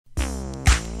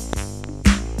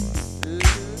Yeah.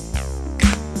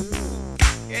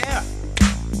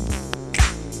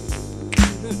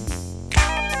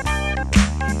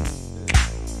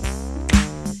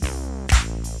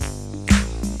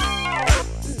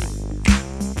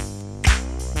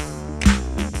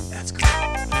 That's cool.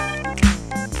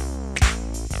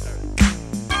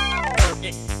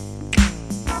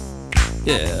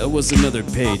 Yeah, it was another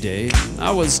payday.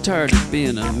 I was tired of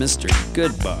being a Mr.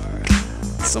 Goodbar.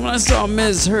 So when I saw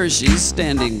Ms. Hershey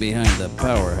standing behind the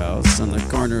powerhouse on the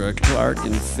corner of Clark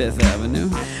and Fifth Avenue,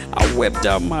 I whipped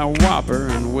out my whopper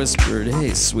and whispered,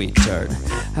 "Hey, sweetheart,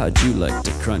 how'd you like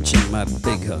to crunch in my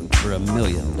big hunk for $1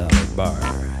 million bar?"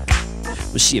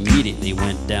 Well, she immediately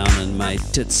went down on my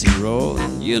Tootsie Roll,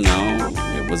 and you know,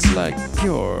 it was like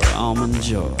pure almond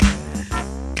joy.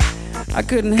 I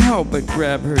couldn't help but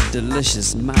grab her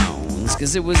delicious mounds,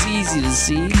 'cause it was easy to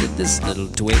see that this little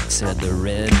Twix had the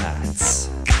red hots.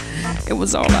 It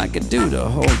was all I could do to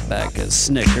hold back a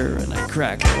snicker and a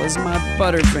crackle as my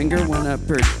butterfinger went up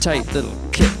her tight little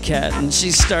Kit Kat and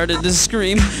she started to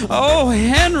scream, "Oh,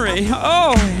 Henry!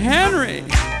 Oh, Henry!"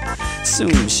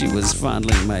 Soon she was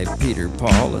fondling my Peter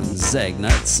Paul and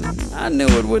Zagnuts, and I knew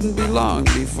it wouldn't be long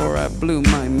before I blew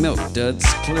my milk duds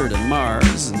clear to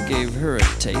Mars and gave her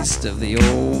a taste of the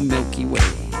old Milky Way.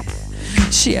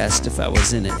 She asked if I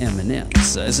was into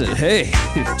M&Ms. I said, "Hey,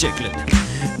 chicklet,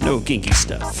 no kinky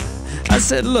stuff." I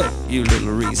said, "Look, you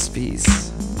little Reese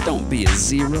piece, don't be a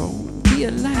zero, be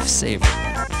a lifesaver.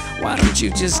 Why don't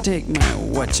you just take my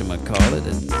whatchamacallit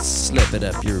and slip it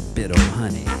up your bit o'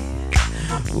 honey?"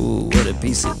 Ooh, what a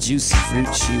piece of juicy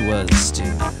fruit she was,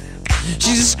 too.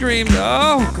 She screamed,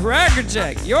 "Oh,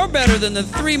 Crackerjack, you're better than the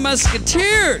Three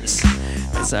Musketeers!"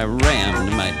 as I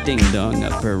rammed my ding-dong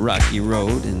up her rocky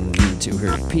road and into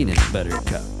her peanut butter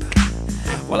cup.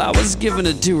 Well, I was giving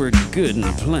it to her good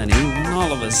and plenty when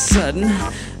all of a sudden,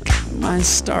 my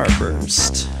star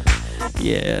burst.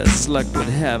 Yeah, as luck would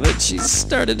have it, she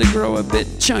started to grow a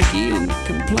bit chunky and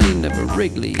complained of a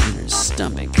wriggly in her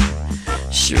stomach.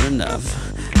 Sure enough,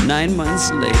 9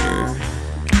 months later,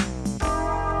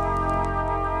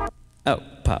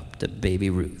 out popped a baby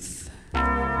Ruth.